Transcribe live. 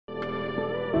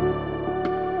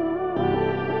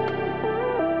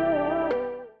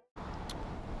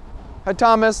Hi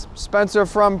Thomas, Spencer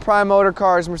from Prime Motor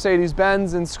Cars,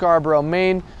 Mercedes-Benz in Scarborough,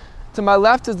 Maine. To my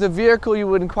left is the vehicle you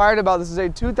would inquired about. This is a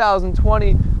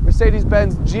 2020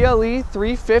 Mercedes-Benz GLE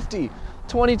 350.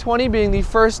 2020 being the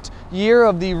first year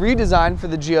of the redesign for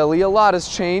the GLE. A lot has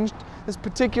changed. This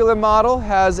particular model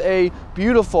has a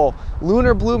beautiful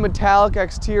lunar blue metallic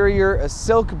exterior, a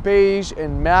silk beige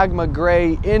and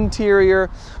Magmagray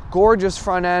interior, gorgeous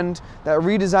front end. That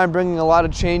redesign bringing a lot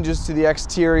of changes to the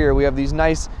exterior. We have these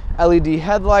nice LED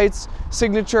headlights,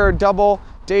 signature double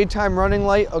daytime running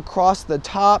light across the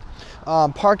top,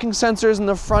 parking sensors in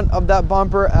the front of that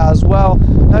bumper as well.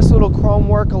 Nice little chrome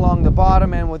work along the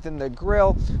bottom and within the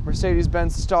grille.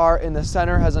 Mercedes-Benz star in the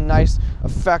center has a nice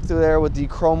effect there with the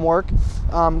chrome work.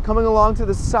 Coming along to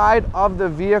the side of the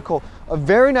vehicle, a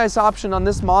very nice option on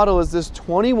this model is this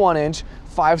 21-inch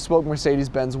 5-spoke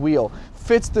Mercedes-Benz wheel.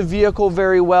 Fits the vehicle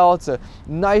very well. It's a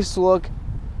nice look.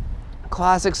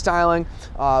 Classic styling.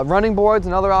 Running boards,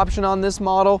 another option on this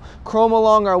model. Chrome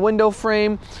along our window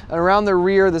frame, and around the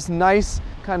rear, this nice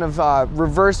kind of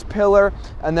reverse pillar,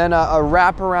 and then a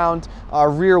wraparound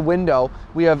rear window.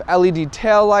 We have LED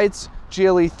tail lights,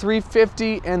 GLE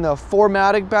 350, and the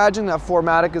 4MATIC badging. That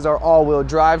 4MATIC is our all-wheel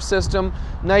drive system.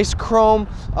 Nice chrome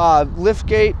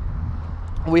liftgate.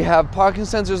 We have parking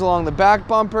sensors along the back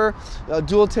bumper,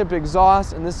 dual tip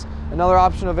exhaust, and this another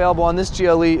option available on this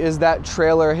GLE is that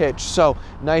trailer hitch. So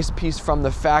nice piece from the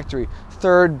factory.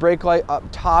 Third brake light up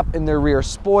top in the rear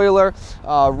spoiler,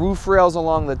 roof rails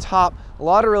along the top. A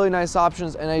lot of really nice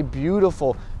options and a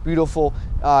beautiful, beautiful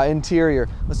interior.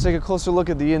 Let's take a closer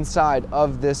look at the inside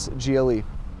of this GLE.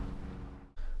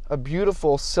 A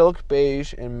beautiful silk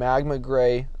beige and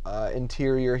Magmagray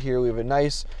interior here. We have a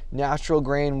nice natural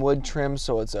grain wood trim,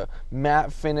 so it's a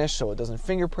matte finish, so it doesn't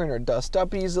fingerprint or dust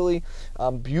up easily.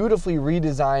 Beautifully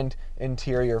redesigned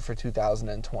interior for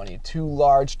 2020. Two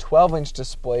large 12-inch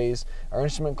displays, our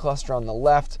instrument cluster on the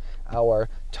left, our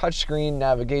touchscreen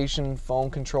navigation, phone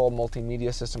control,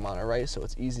 multimedia system on our right, so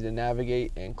it's easy to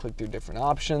navigate and click through different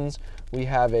options. We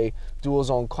have a dual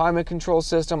zone climate control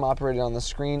system operated on the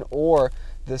screen or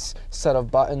this set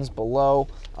of buttons below,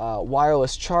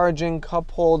 wireless charging,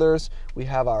 cup holders. We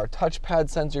have our touchpad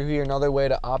sensor here, another way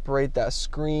to operate that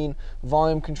screen,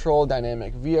 volume control,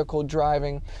 dynamic vehicle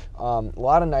driving, a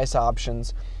lot of nice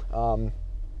options.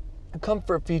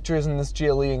 Comfort features in this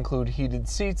GLE include heated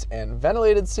seats and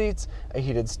ventilated seats, a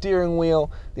heated steering wheel,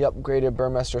 the upgraded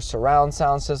Burmester surround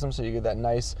sound system, so you get that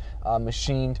nice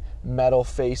machined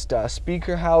metal-faced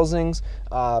speaker housings,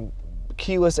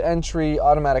 keyless entry,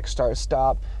 automatic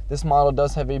start-stop. This model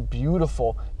does have a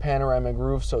beautiful panoramic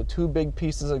roof, so two big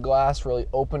pieces of glass really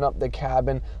open up the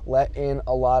cabin, let in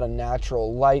a lot of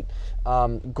natural light.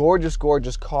 Gorgeous,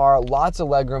 gorgeous car, lots of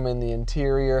legroom in the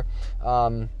interior.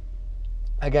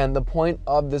 Again, the point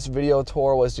of this video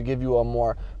tour was to give you a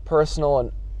more personal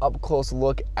and up-close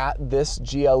look at this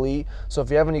GLE. So if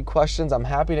you have any questions, I'm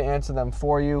happy to answer them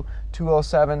for you.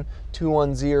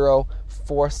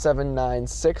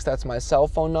 207-210-4796. That's my cell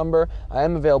phone number. I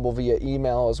am available via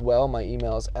email as well. My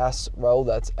email is sroe,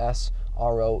 that's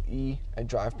SROE,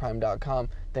 @driveprime.com.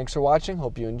 Thanks for watching.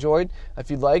 Hope you enjoyed.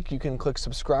 If you'd like, you can click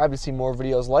subscribe to see more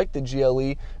videos like the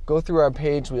GLE. Go through our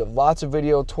page. We have lots of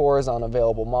video tours on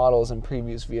available models and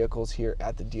previous vehicles here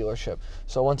at the dealership.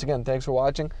 So once again, thanks for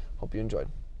watching. Hope you enjoyed.